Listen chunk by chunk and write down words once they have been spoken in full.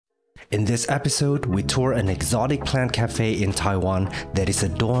In this episode, we tour an exotic plant cafe in Taiwan that is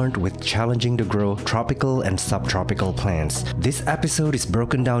adorned with challenging to grow tropical and subtropical plants. This episode is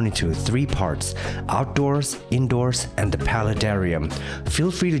broken down into 3 parts: outdoors, indoors, and the Pallidarium.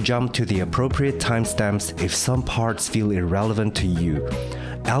 Feel free to jump to the appropriate timestamps if some parts feel irrelevant to you.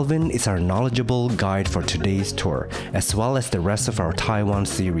 Alvin is our knowledgeable guide for today's tour, as well as the rest of our Taiwan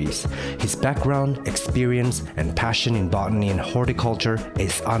series. His background, experience, and passion in botany and horticulture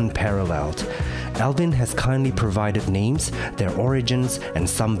is unparalleled. Alvin has kindly provided names, their origins, and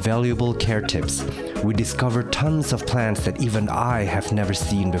some valuable care tips. We discovered tons of plants that even I have never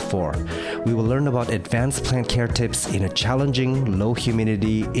seen before. We will learn about advanced plant care tips in a challenging, low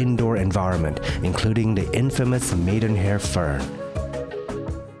humidity indoor environment, including the infamous maidenhair fern.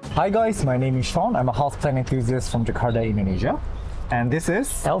 Hi guys, my name is Sean. I'm a houseplant enthusiast from Jakarta, Indonesia. And this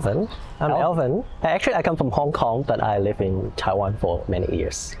is Alvin. I'm Alvin. Actually, I come from Hong Kong, but I live in Taiwan for many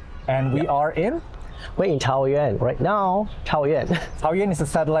years. And we are in? We're in Taoyuan right now. Taoyuan. Taoyuan is a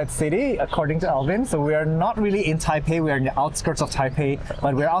satellite city, according to Alvin. So we are not really in Taipei. We are in the outskirts of Taipei,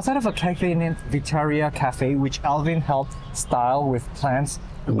 but we're outside of a cafe named Vittaria Cafe, which Alvin helped style with plants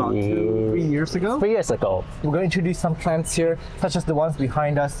about 3 years ago. 3 years ago. We're going to introduce some plants here, such as the ones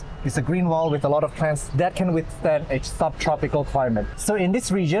behind us. It's a green wall with a lot of plants that can withstand a subtropical climate. So in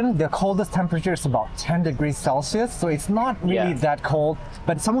this region, the coldest temperature is about 10 degrees Celsius. So it's not really that cold,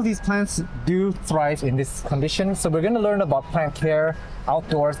 but some of these plants do thrive in this condition. So we're going to learn about plant care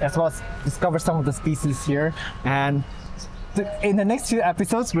outdoors, as well as discover some of the species here. And in the next few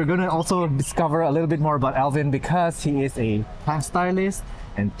episodes, we're going to also discover a little bit more about Alvin, because he is a plant stylist,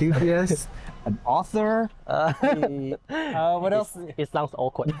 enthusiast, an author. What else? It sounds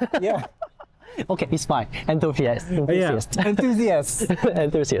awkward. Yeah. Okay, it's fine. Enthusiast. Enthusiast. Yeah. Enthusiast.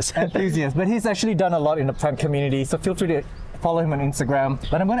 Enthusiast. Enthusiast. But he's actually done a lot in the plant community, so feel free to follow him on Instagram.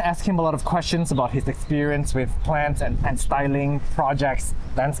 But I'm going to ask him a lot of questions about his experience with plants and styling, projects,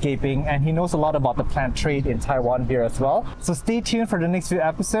 landscaping, and he knows a lot about the plant trade in Taiwan here as well. So stay tuned for the next few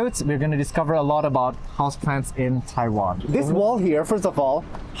episodes. We're going to discover a lot about houseplants in Taiwan. This wall here, first of all,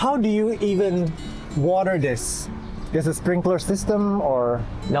 how do you even water this? There's a sprinkler system, or?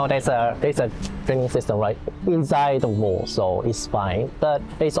 No, there's a drinking system right inside the wall, so it's fine. But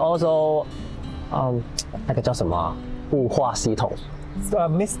it's also 那个叫什么啊？雾化系统。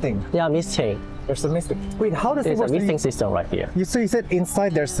Misting. Yeah, misting. There's a misting. Wait, how does it work? There's a misting system right here. So you said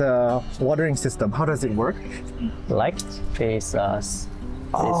inside there's a watering system. How does it work? Like there's a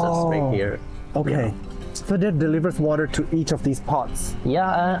spring here. Okay. Yeah. So that delivers water to each of these pots.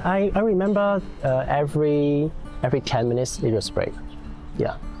 Yeah, I remember every 10 minutes it will spray.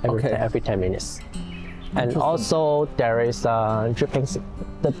 Yeah, every 10 minutes. And also there is dripping.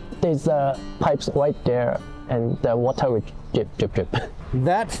 There's pipes right there, and the water will drip.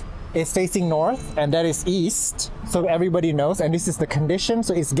 That is facing north, and that is east. So everybody knows, and this is the condition.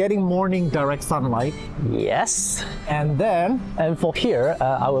 So it's getting morning direct sunlight. Yes. And for here,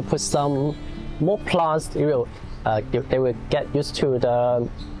 I will put some more plants. They will get used to the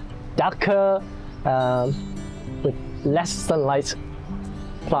darker, with less sunlight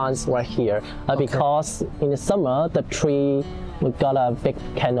plants right here. Because in the summer, the tree we got a big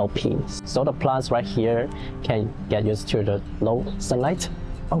canopy, so the plants right here can get used to the low sunlight.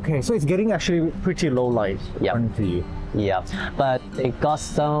 Okay, so it's getting actually pretty low light. Yeah. Yeah, but it got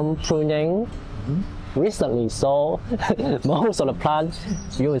some pruning recently, so most of the plants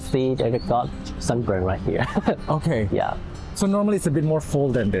you will see they got sunburn right here. Okay. Yeah. So normally it's a bit more full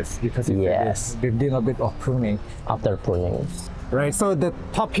than this, because they've done a bit of pruning. After pruning. Right, so the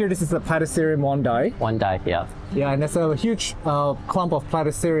top here, this is the Pallidarium Wandai. Wandai, yeah. Yeah, and there's a huge clump of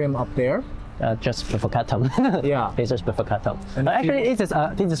Pallidarium up there. Just bifurcatum. Yeah. It's just bifurcatum. Actually,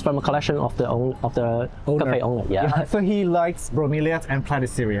 this is from a collection of the cafe owner. Yeah. So he likes bromeliads and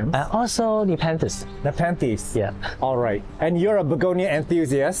Pallidariums. Also Nepenthes. Nepenthes. Yeah. All right. And you're a begonia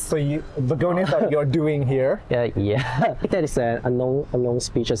enthusiast, so begonias are you're doing here. Yeah. That is an unknown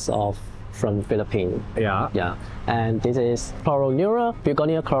species from Philippines. Yeah. Yeah. And this is Chloronura,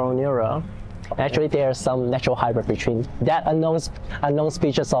 Begonia chloronura. Actually, there's some natural hybrid between that unknown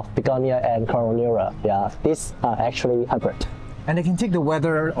species of Begonia and Chloronura. Yeah, these are actually hybrid. And they can take the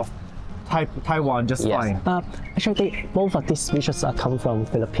weather of Taiwan just fine. Actually, both of these species come from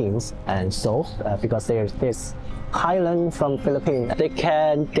Philippines, and so because there's this highland from Philippines, they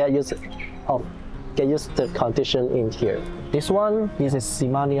can get used to condition in here. This one is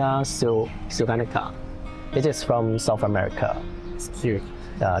Simania sulcanica. It is from South America. It's cute.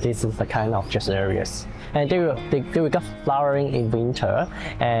 This is the kind of Gesnerius. And they will get flowering in winter,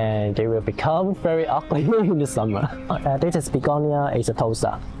 and they will become very ugly in the summer. This is Begonia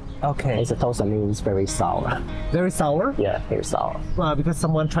acetosa. Okay. Acetosa means very sour. Very sour? Yeah, very sour. Because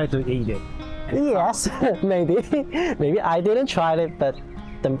someone tried to eat it. Yes, maybe. Maybe I didn't try it, but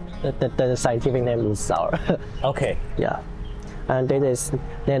the scientific name is sour. Okay. Yeah. And this is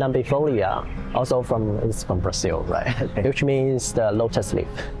Vittaria, also it's from Brazil, right? Which means the lotus leaf.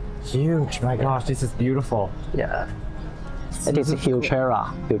 Huge. My gosh, this is beautiful. Yeah. It is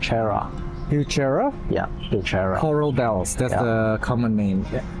Vittaria. Vittaria? Yeah, Vittaria. Coral bells. That's the common name.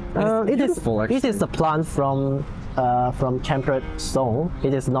 It is a plant from temperate zone.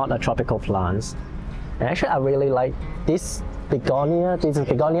 It is not a tropical plant. And actually, I really like this begonia. This is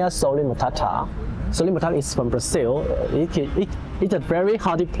begonia solimutata. Solimutata is from Brazil. It's a very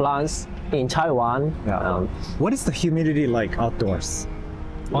hardy plant in Taiwan. Yeah. What is the humidity like outdoors?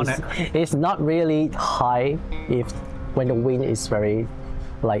 It's not really high when the wind is very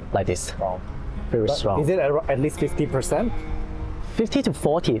like this. Very strong. Is it at least 50%? 50 to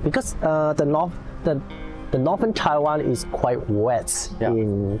 40 because the northern Taiwan is quite wet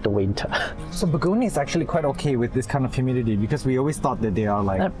in the winter. So begonia is actually quite okay with this kind of humidity because we always thought that they are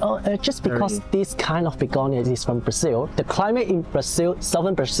like... just because this kind of begonia is from Brazil, the climate in Brazil,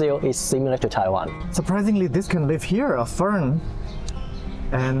 southern Brazil is similar to Taiwan. Surprisingly, this can live here, a fern.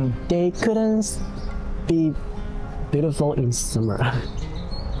 And they couldn't be beautiful in summer.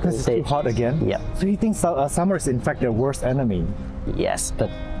 Because it's too hot again? Yeah. So you think summer is in fact their worst enemy? Yes, but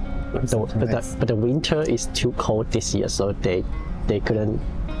the winter is too cold this year, so they couldn't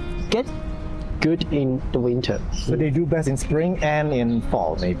get good in the winter. So they do best in spring and in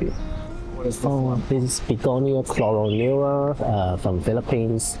fall, maybe. What is this is Begonia chloronura from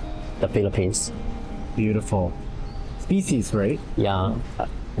Philippines. The Philippines. Beautiful species, right? Yeah,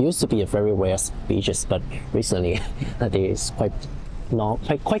 used to be a very rare species, but recently it is quite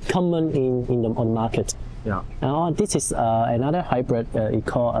common on market. Yeah. This is another hybrid. It's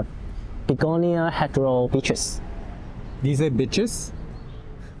called Begonia heterobeatrix. These are bitches?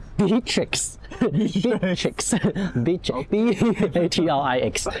 Beatrix. Beatrix.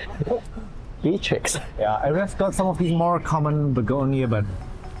 B-A-T-R-I-X. Beatrix. Yeah, I've got some of these more common begonia, but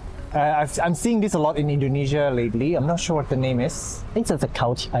I'm seeing this a lot in Indonesia lately. I'm not sure what the name is. I think it's a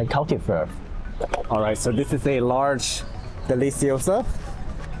cultivar. All right, so this is a large deliciosa.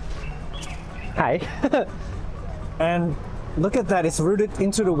 Hi. And look at that, it's rooted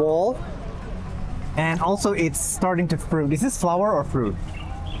into the wall. And also it's starting to fruit. Is this flower or fruit?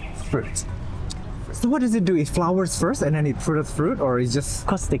 Fruit. So what does it do? It flowers first and then it fruits fruit, or is just...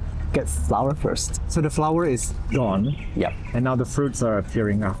 Because they get flower first. So the flower is gone. Yep. And now the fruits are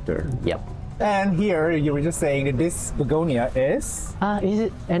appearing after. Yep. And here you were just saying that this begonia is... Is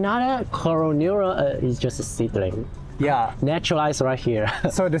it another chloronura? Is just a seedling. Yeah. Naturalized right here.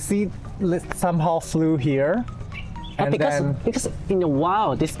 So the seed somehow flew here. And because in the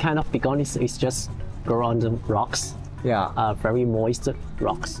wild, this kind of begonia is just grow on the rocks. Yeah. Very moist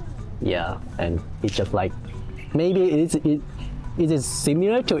rocks. Yeah, and it's just like maybe it is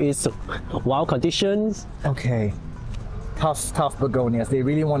similar to its wild conditions. Okay. Tough begonias. They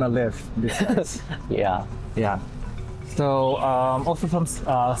really want to live. Yeah. Yeah. So also from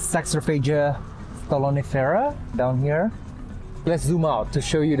Saxophaga stolonifera down here. Let's zoom out to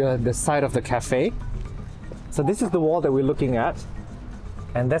show you the side of the cafe. So this is the wall that we're looking at.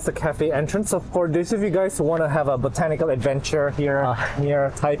 And that's the cafe entrance. So for those of you guys who want to have a botanical adventure here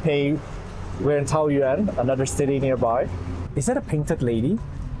near Taipei, we're in Taoyuan, another city nearby. Is that a painted lady?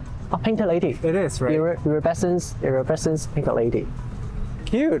 A painted lady. It is, right? Iridescence painted lady.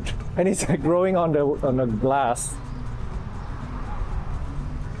 Cute. And it's like growing on the glass.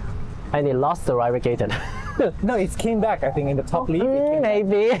 And it lost the irrigated. No, it came back, I think, in the top leaf.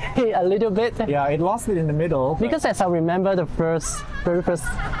 Maybe a little bit. Yeah, it lost it in the middle. Because as I remember the very first.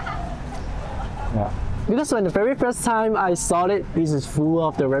 Yeah. Because when the very first time I saw it, this is full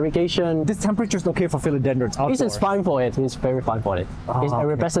of the irrigation. This temperature is okay for philodendrons outdoors. This is fine for it. It's very fine for it. Its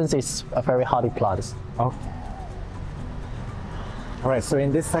iridescence is a very hardy plant. Okay. All right, so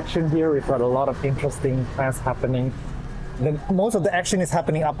in this section here, we've got a lot of interesting plants happening. Most of the action is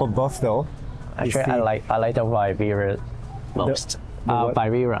happening up above, though. Actually, I like the Vittaria most. The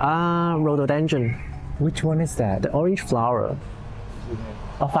Vittaria. Rhododendron. Which one is that? The orange flower.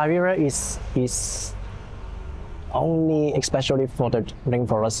 Vittaria is only especially for the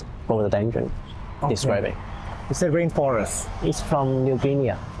rainforest rhododendron. Describing. You said rainforest. It's from New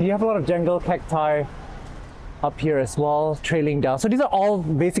Guinea. You have a lot of jungle cacti up here as well, trailing down. So these are all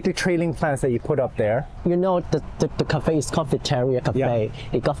basically trailing plants that you put up there. You know, the cafe is called Vittaria Cafe. Yeah.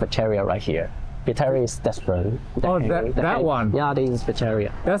 It got Vittaria right here. Vittaria is that fern. That one? Yeah, this is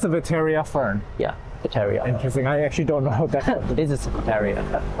Vittaria. That's a Vittaria fern. Yeah. Vittaria. Interesting. I actually don't know that. This is Vittaria.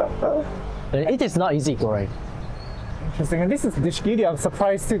 It is not easy growing. Interesting. And this is Dischidia. I'm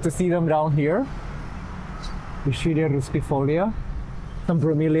surprised too to see them down here. Dischidia rustifolia. Some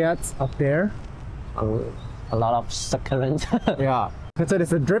bromeliads up there. A lot of succulent. Yeah. So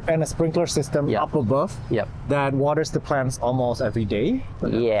there's a drip and a sprinkler system up above that waters the plants almost every day.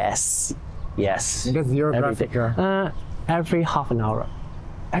 Yes. Yes. That's zero graphic. Every half an hour.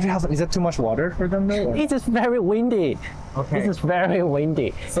 Is that too much water for them though? It is very windy. Okay. It is very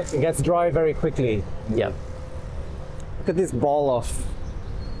windy. So it gets dry very quickly. Yep. Look at this ball of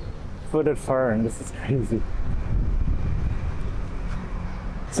footed fern. This is crazy.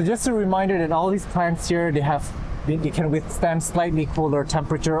 So just a reminder that all these plants here, they can withstand slightly cooler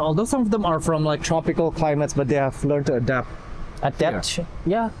temperature. Although some of them are from like tropical climates, but they have learned to adapt. Adapt?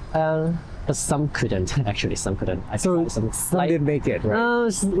 Yeah. But some couldn't. Actually, some couldn't. So some didn't make it,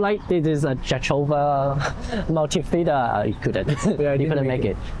 right? Like it is a Jachova multifida. It couldn't. Yeah, it couldn't make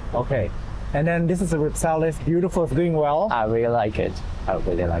it. Okay. And then this is a Ripsalis. Beautiful. It's doing well. I really like it. I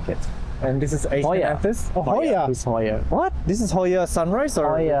really like it. And this is Asianthus. Oh, Hoya. It's Hoya. What? This is Hoya sunrise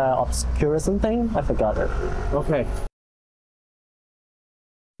or? Hoya obscura something? I forgot it. Okay.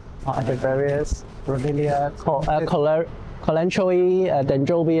 Various Bromeliad. Colantroi,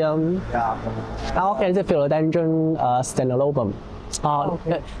 Dendrobium. Yeah. Okay, the Philodendron Stenolobum.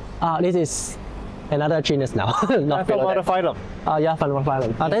 This is another genus now. Not Philodendron. Yeah,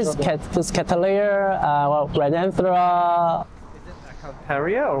 Philodendron. This is Catalea, Grananthera.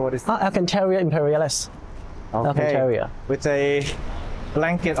 Alcantaria or what is that? Alcantaria imperialis. Okay. Alcantaria. With a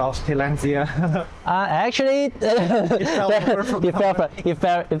blanket of Tillandsia. Actually, it fell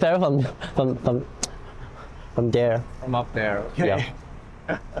from there. From up there. Okay. Yeah.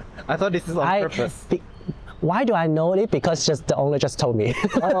 I thought this is on purpose. Why do I know it? Because the owner just told me.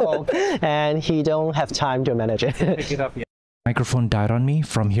 Oh, okay. And he don't have time to manage it. Pick it up yet. Microphone died on me.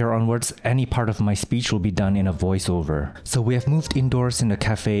 From here onwards, any part of my speech will be done in a voiceover. So we have moved indoors in the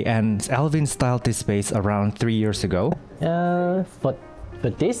cafe, and Alvin styled this space around 3 years ago. For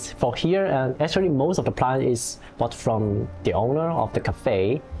here, and actually most of the plant is bought from the owner of the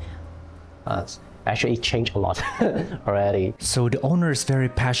cafe. Actually, it changed a lot already. So the owner is very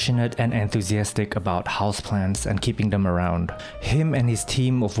passionate and enthusiastic about houseplants and keeping them around. Him and his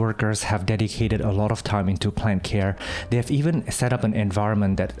team of workers have dedicated a lot of time into plant care. They have even set up an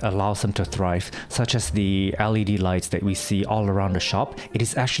environment that allows them to thrive, such as the LED lights that we see all around the shop. It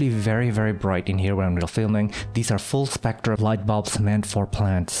is actually very, very bright in here when we're filming. These are full spectrum light bulbs meant for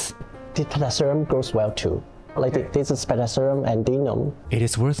plants. The Pallidarium grows well too. Like this is Pallidarium and Dinum. It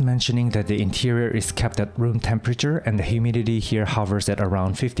is worth mentioning that the interior is kept at room temperature and the humidity here hovers at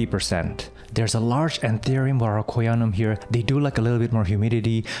around 50%. There's a large Anthurium warocqueanum here. They do like a little bit more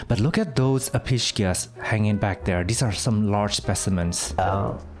humidity, but look at those Apicias hanging back there. These are some large specimens.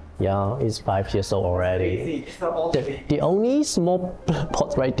 Yeah, it's 5 years old already. The only small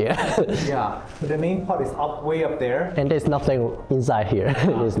pot right there. Yeah, the main pot is way up there. And there's nothing inside here.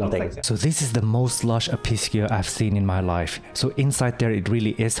 There's nothing. So this is the most lush Apicias I've seen in my life. So inside there it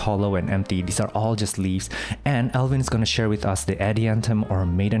really is hollow and empty. These are all just leaves. And Alvin is going to share with us the adiantum or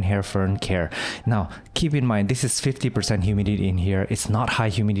maidenhair fern care. Now, keep in mind this is 50% humidity in here. It's not high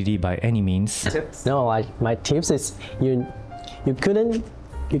humidity by any means. No, my tips is you couldn't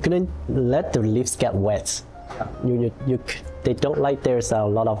let the leaves get wet. They don't like there's a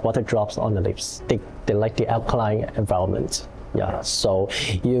lot of water drops on the leaves. They like the alkaline environment. Yeah, so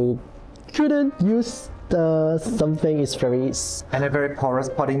you couldn't use something is very and a very porous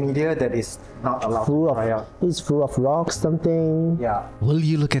potting media that is not allowed to dry out. It's full of rocks, something. Yeah. Will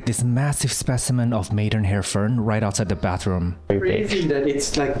you look at this massive specimen of maidenhair fern right outside the bathroom? Crazy that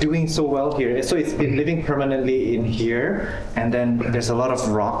it's like doing so well here. So it's been living permanently in here, and then there's a lot of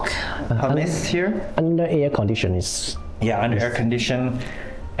rock pumice here. Under air conditions. Yeah, under air condition,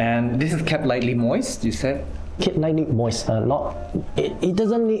 and this is kept lightly moist. You said. Keep lightly moist.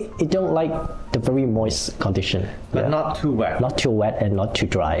 It don't like the very moist condition. But not too wet. Not too wet and not too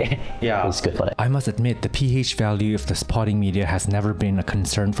dry. Yeah. It's good for that. I must admit the pH value of this potting media has never been a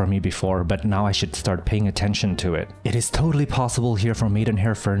concern for me before, but now I should start paying attention to it. It is totally possible here for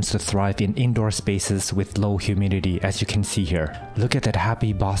maidenhair ferns to thrive in indoor spaces with low humidity, as you can see here. Look at that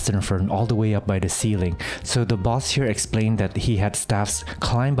happy Boston fern all the way up by the ceiling. So the boss here explained that he had staffs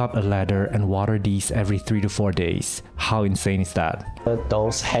climb up a ladder and water these every 3 to 4 days. How insane is that?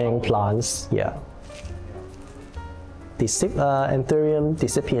 Those hanging plants, yeah. Anthurium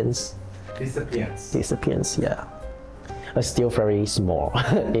decipiens. Decipiens, yeah. It's still very small.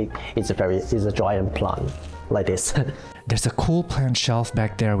 It's a giant plant like this. There's a cool plant shelf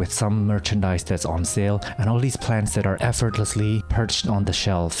back there with some merchandise that's on sale and all these plants that are effortlessly perched on the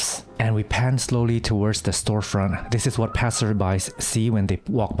shelves. And we pan slowly towards the storefront. This is what passerbys see when they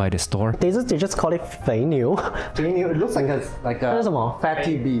walk by the store. They just call it 肥牛. It looks like a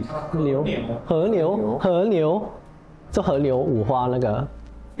fatty beef. 和牛 就和牛五花那个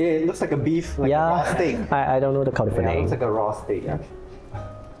It looks like a beef, like yeah, a raw steak. I don't know the cultivated Yeah, it name. looks like a raw steak.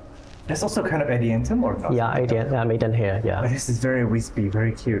 There's also kind of adiantum or not? Yeah, made in here, yeah. This is very wispy,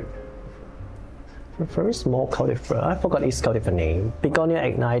 very cute. Very small cultivar. I forgot its cultivar name. Begonia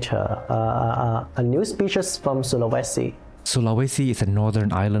igniter, a new species from Sulawesi. Sulawesi is the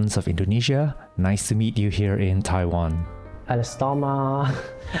northern islands of Indonesia. Nice to meet you here in Taiwan. Elastoma,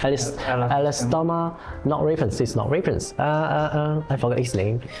 not rapens. It's not rapens. I forgot its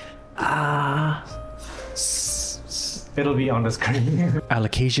name. It'll be on the screen.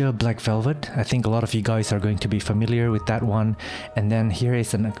 Alocasia black velvet. I think a lot of you guys are going to be familiar with that one. And then here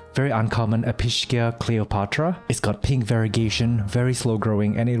is a very uncommon Apicitia cleopatra. It's got pink variegation, very slow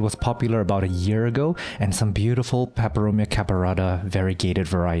growing, and it was popular about a year ago. And some beautiful Peperomia caparata variegated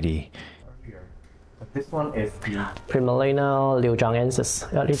variety. This one is the Primulina liujianensis.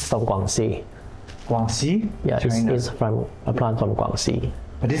 It's from Guangxi. Guangxi? Yeah, China. it's from a plant from Guangxi.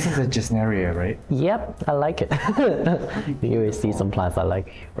 But this is a Gesneria, right? Yep, I like it. You will see some plants I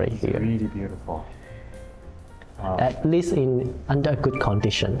like right here. Really beautiful. At least under good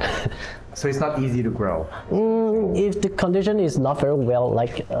condition. So it's not easy to grow. If the condition is not very well,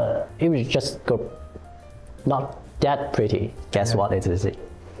 like it will just go not that pretty. Guess what it is?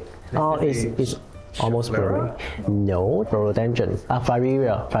 Oh, it's almost growing. No, rhododendron.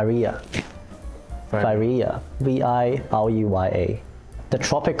 Vittaria. Vireya. The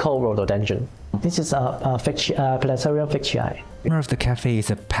tropical rhododendron. This is a Pallidarium fictii. The owner of the cafe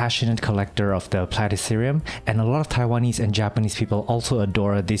is a passionate collector of the Pallidarium, and a lot of Taiwanese and Japanese people also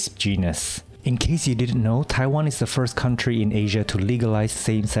adore this genus. In case you didn't know, Taiwan is the first country in Asia to legalize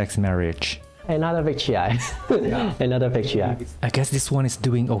same-sex marriage. Another fictii. Another fictii. I guess this one is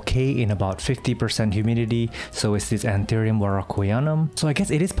doing okay in about 50% humidity, so is this Anthurium warocqueanum. So I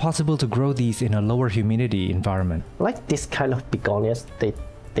guess it is possible to grow these in a lower humidity environment. Like this kind of begonias, they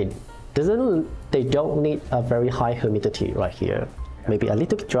don't need a very high humidity right here. Maybe a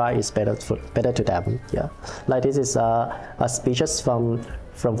little bit dry is better to them. Yeah, like this is a species from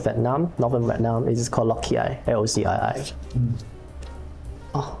Vietnam, northern Vietnam. It is called Lockii, L-O-C-I-I.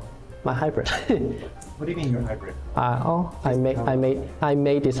 Oh, my hybrid. What do you mean your hybrid? I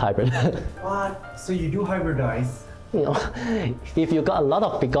made this hybrid. What? So you do hybridize? You know, if you got a lot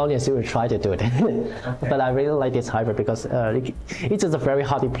of begonias, you will try to do it. Okay. But I really like this hybrid because it's just a very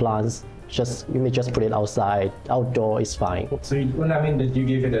hardy plant. You may just put it outside. Outdoor is fine. So did you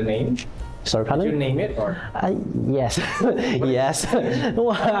give it a name? Sorry, pardon? Did you name it or? Yes. Yes.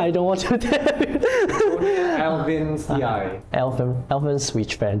 I don't want to tell you. Alvin CI. Alvin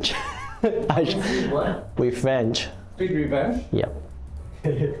Sweet French. What? With French. Sweet Revenge? Yep.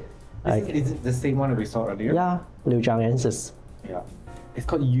 Is it the same one that we saw earlier? Yeah, liujianensis. Yeah. It's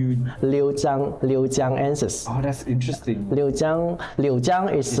called Liujianensis. Oh, that's interesting.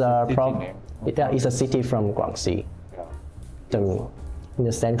 Liujiang is It's a city from Guangxi. Yeah. In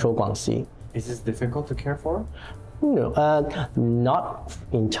the central Guangxi. Is this difficult to care for? No, not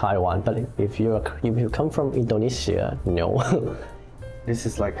in Taiwan. But if you come from Indonesia, no. This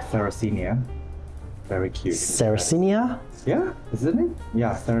is like Sarracenia. Very cute. Sarracenia? Yeah, isn't it?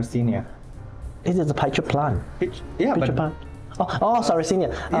 Yeah, Sarracenia. It is a pitcher plant. Yeah, pitcher plant. Oh,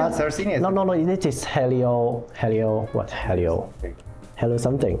 Sarracenia. Yeah, Sarracenia. No. It is helio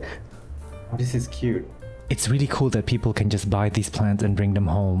something. Oh, this is cute. It's really cool that people can just buy these plants and bring them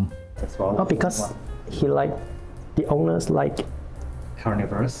home. As well. Oh, because the owners like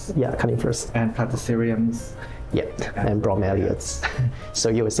carnivores. Yeah, carnivores. And platyceriums. Yep, and bromeliads. So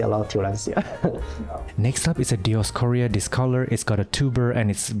you will see a lot of tillandsia. Next up is a Dioscorea discolor. It's got a tuber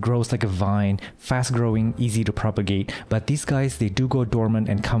and it grows like a vine, fast growing, easy to propagate. But these guys, they do go dormant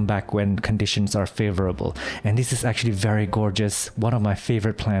and come back when conditions are favorable. And this is actually very gorgeous. One of my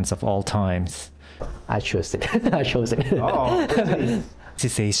favorite plants of all times. I chose it. I chose it. Oh,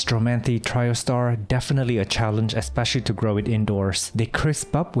 This is a Stromanthe triostar, definitely a challenge, especially to grow it indoors. They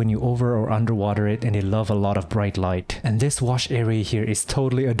crisp up when you over or underwater it, and they love a lot of bright light. And this wash area here is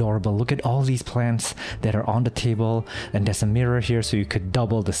totally adorable. Look at all these plants that are on the table, and there's a mirror here so you could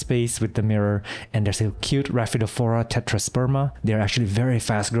double the space with the mirror. And there's a cute Rhaphidophora tetrasperma. They're actually very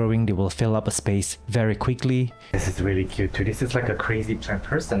fast growing. They will fill up a space very quickly. This is really cute too. This is like a crazy plant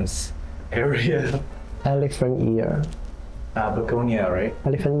person's area. Elephant ear. Begonia, right?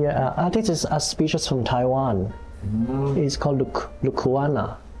 Elephant ear. This is a species from Taiwan. It's called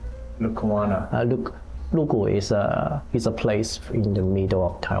Lukuana. Lugu is a place in the middle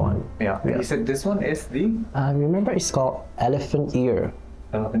of Taiwan. Yeah. And you said this one is the? Remember, it's called elephant ear.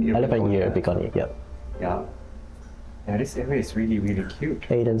 Elephant ear begonia. Yeah. Yeah. Yeah, this area is really, really cute.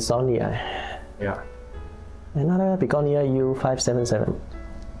 Aidensonia. Yeah. Another begonia U577.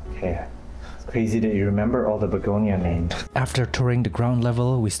 Okay. It's crazy that you remember all the begonia names. After touring the ground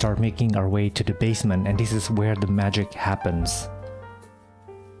level, we start making our way to the basement, and this is where the magic happens.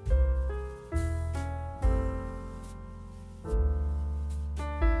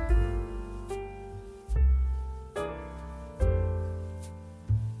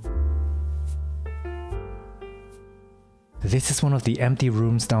 This is one of the empty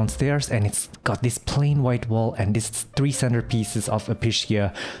rooms downstairs, and it's got this plain white wall and these 3 centerpieces of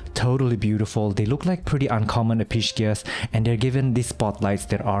Apiciae. Totally beautiful. They look like pretty uncommon Apicias, and they're given these spotlights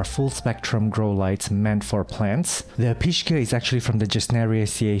that are full spectrum grow lights meant for plants. The Apiciae is actually from the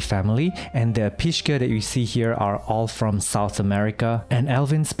Gesneriaceae family, and the Apiciae that you see here are all from South America, and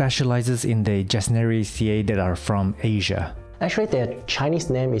Alvin specializes in the Gesneriaceae that are from Asia. Actually, the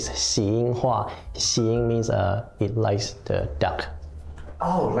Chinese name is Xiying Hua. Xiying means it likes the dark.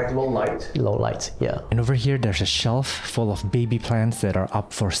 Oh, like low light? Low light, yeah. And over here, there's a shelf full of baby plants that are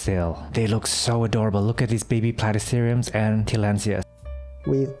up for sale. They look so adorable. Look at these baby Pallidariums and Tillandsias.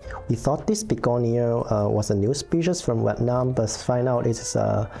 We thought this begonia was a new species from Vietnam, but find out it's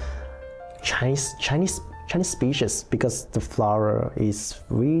a Chinese species because the flower is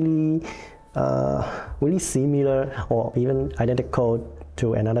really similar or even identical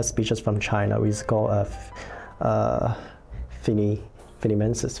to another species from China, which is called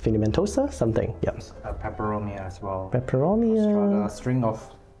filamentosa, something. Yeah. Peperomia as well. Peperomia. A string of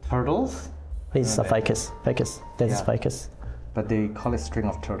turtles. It's a ficus. That is ficus. But they call it string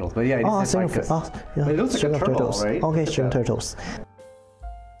of turtles. But yeah, it's string ficus. of yeah. But it looks string like a of turtle, turtles. right? Okay, string of turtles.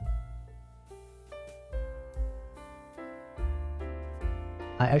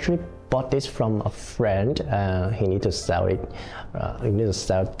 I actually bought this from a friend. He needs to sell it. He needs to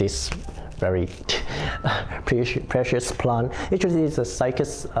sell this very precious plant. Actually, it's a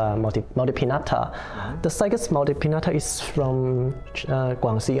Cycas multipinata. The Cycas multipinata is from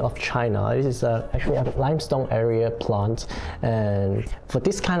Guangxi of China. This is actually a limestone area plant, and for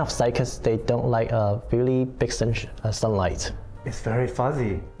this kind of Cycas, they don't like really big sunlight. It's very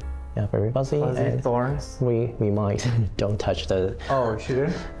fuzzy. Yeah, very fuzzy. Fuzzy thorns. We might don't touch the. Oh,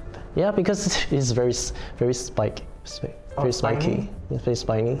 shouldn't? Yeah, because it's very spiky. Very spiky. It's very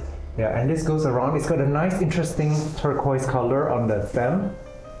spiny. Yeah, and this goes around. It's got a nice, interesting turquoise color on the stem,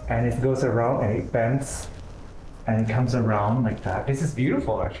 and it goes around and it bends, and it comes around like that. This is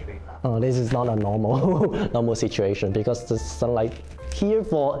beautiful, actually. Oh, this is not a normal situation because the sunlight here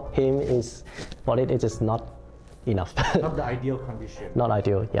for him is it is not enough. Not the ideal condition. Not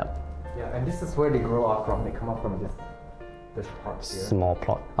ideal. Yeah. Yeah, and this is where they grow up from. They come up from this part here. Small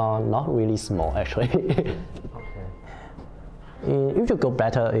plot. Not really small, actually. Okay. It would go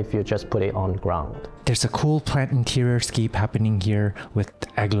better if you just put it on ground. There's a cool plant interior scape happening here with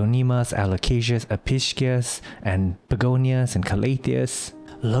aglaonemas, alocasias, apicias, and begonias and calatheas.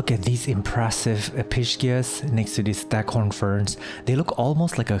 Look at these impressive apicias next to these staghorn ferns. They look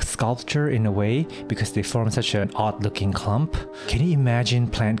almost like a sculpture in a way because they form such an odd looking clump. Can you imagine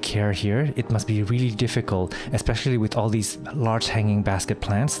plant care here? It must be really difficult, especially with all these large hanging basket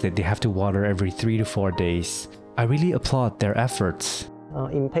plants that they have to water every 3 to 4 days. I really applaud their efforts.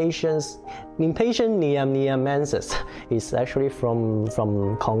 Impatiens niamensis is actually from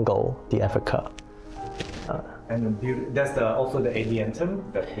Congo, the Africa. And that's also the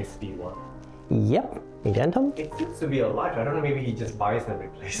Adiantum, the crispy one. Yep, Adiantum. It seems to be alive. I don't know, maybe he just buys and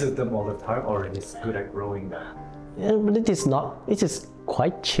replaces them all the time, or he's good at growing them. Yeah, but it is not. It is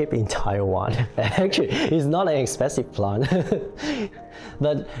quite cheap in Taiwan. Actually, it's not an expensive plant.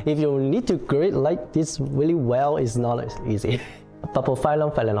 But if you need to grow it like this really well, it's not easy.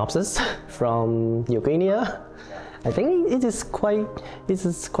 Papophyllum phalaenopsis from New Guinea. I think it is quite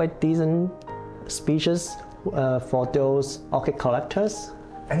decent species for those orchid collectors.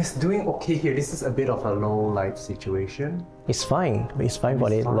 And it's doing okay here. This is a bit of a low light situation. It's fine. It's fine for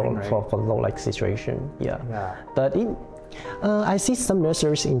the low light situation. Yeah. But I see some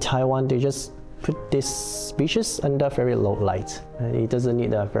nurseries in Taiwan. They just put this species under very low light. It doesn't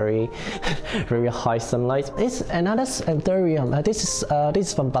need a very high sunlight. It's another Anthurium. This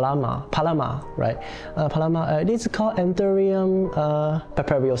is from Palama, right? Palama. This is called Anthurium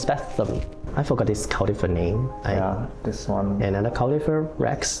papyriospectrum. I forgot this cultivar name. This one. Another cultivar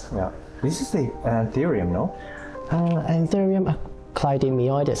Rex. Yeah. This is the Anthurium, no? Anthurium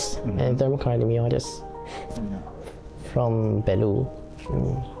clydemioides. Anthurium clydemioides. from Peru.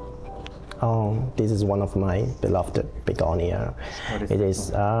 Oh, this is one of my beloved begonia. It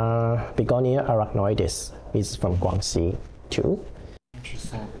is begonia arachnoides. It's from Guangxi too.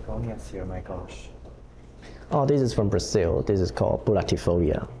 Interesting begonias here, my gosh. Oh, this is from Brazil. This is called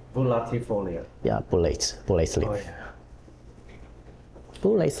bullatifolia. Bullatifolia. Yeah, bullet leaf. Oh, yeah.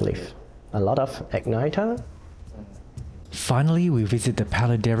 Bullet leaf. A lot of igniter. Finally, we visit the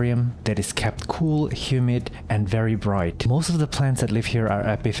Pallidarium that is kept cool, humid, and very bright. Most of the plants that live here are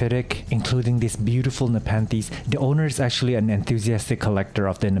epiphytic, including this beautiful Nepenthes. The owner is actually an enthusiastic collector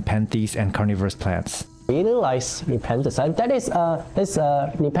of the Nepenthes and carnivorous plants. Really likes Nepenthes, and that is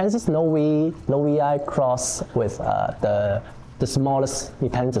Nepenthes novii cross with the smallest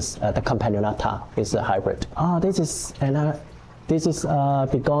Nepenthes, the Campanulata is a hybrid. This is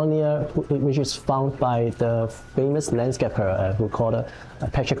begonia which is found by the famous landscaper who called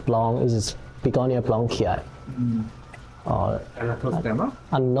Patrick Blanc. This is begonia blancii.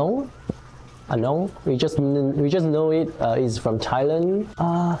 Unknown. We just know it is from Thailand.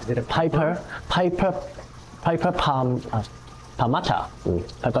 Is it a Piper palmata?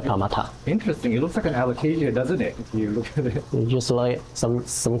 Piper palmata. Interesting. It looks like an alocasia, doesn't it? If you look at it. Just like some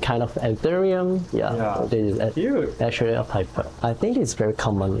kind of anthurium. Yeah. This is cute. Actually a piper. I think it's very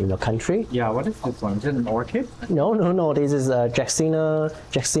common in your country. Yeah. What is this one? Is it an orchid? No. This is Jacksina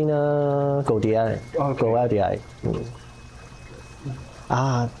goldii. Okay.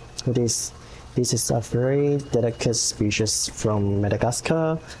 This is a very delicate species from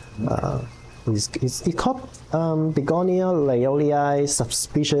Madagascar. It's called Begonia laeolii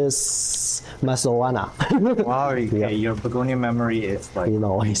subspecies Mazoana. Wow, your begonia memory is like...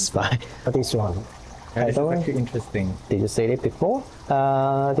 It's fine. This one. This is actually interesting. Did you say it before?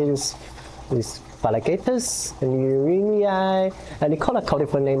 This is Variegatus and Urinii, and they call a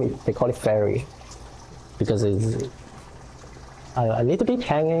cultivar name, they call it fairy. Because it's a little bit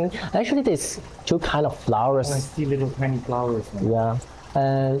hanging. Actually, there's two kind of flowers. I see little tiny flowers. Yeah,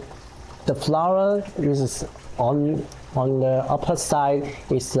 and the flower is on the upper side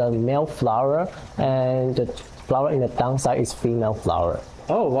is a male flower, and the flower in the downside is female flower.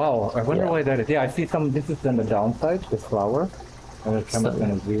 Oh wow! I wonder why that is. Yeah, I see some. This is on the downside, this flower, and it's kind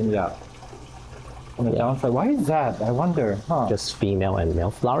of green. Yeah. On the downside, why is that? I wonder. Just female and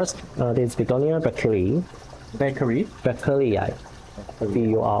male flowers. This is Begonia Beckley. Bakery? Beckley.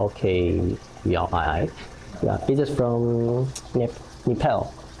 Burkii. Yeah, this is from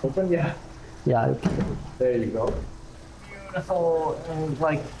Nepal. Open, yeah. Yeah. There you go. Beautiful, and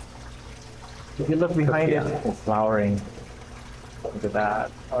like, if you look behind it, it's flowering. Look at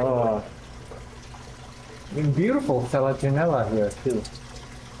that. Oh. I mean, beautiful Selaginella here too.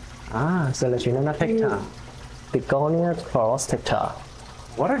 Selaginella tecta. Begonia cross tecta.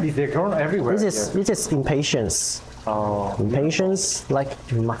 What are these? They're grown everywhere. This is impatiens. Oh. Impatiens like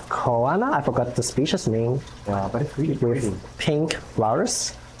Macroana. I forgot the species name. Yeah, but it's really pretty. With pink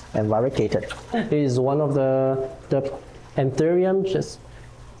flowers and variegated. It is one of the anthurium just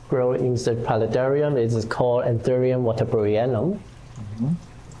grow in the Pallidarium. It is called Anthurium waterburyanum.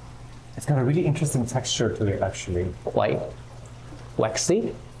 It's got a really interesting texture to it, actually. Quite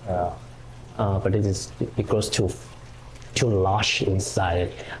waxy. Yeah. But it grows too lush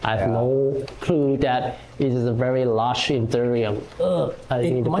inside. I have no clue that it is a very lush anthurium.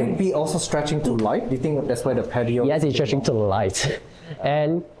 It might be also stretching to light. Do you think that's why the patio? Yes, it's stretching to light.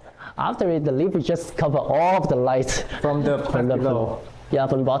 And after it, the leaf will just cover all of the light from the below. Yeah,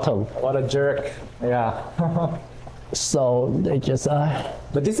 from the bottom. What a jerk. Yeah. So they just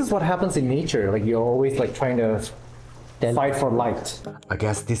But this is what happens in nature. Like you're always like trying to fight for light. I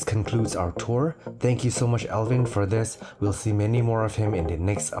guess this concludes our tour. Thank you so much, Alvin, for this. We'll see many more of him in the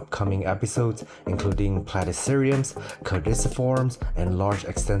next upcoming episodes, including platyceriums, caudiciforms, and large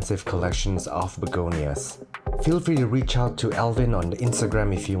extensive collections of begonias. Feel free to reach out to Alvin on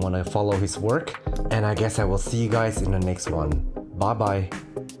Instagram if you want to follow his work. And I guess I will see you guys in the next one. Bye bye.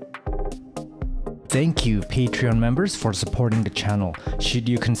 Thank you, Patreon members, for supporting the channel. Should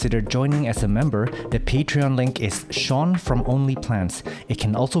you consider joining as a member, the Patreon link is Sean from Only Plants. It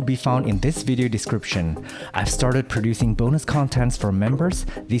can also be found in this video description. I've started producing bonus contents for members.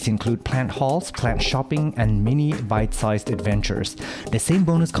 These include plant hauls, plant shopping, and mini bite-sized adventures. The same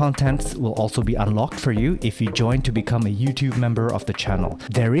bonus contents will also be unlocked for you if you join to become a YouTube member of the channel.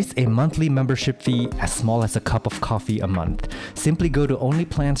 There is a monthly membership fee as small as a cup of coffee a month. Simply go to Only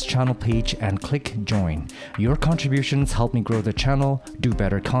Plants channel page and click join. Your contributions help me grow the channel, do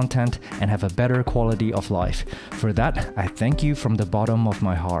better content, and have a better quality of life. For that, I thank you from the bottom of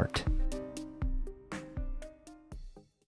my heart.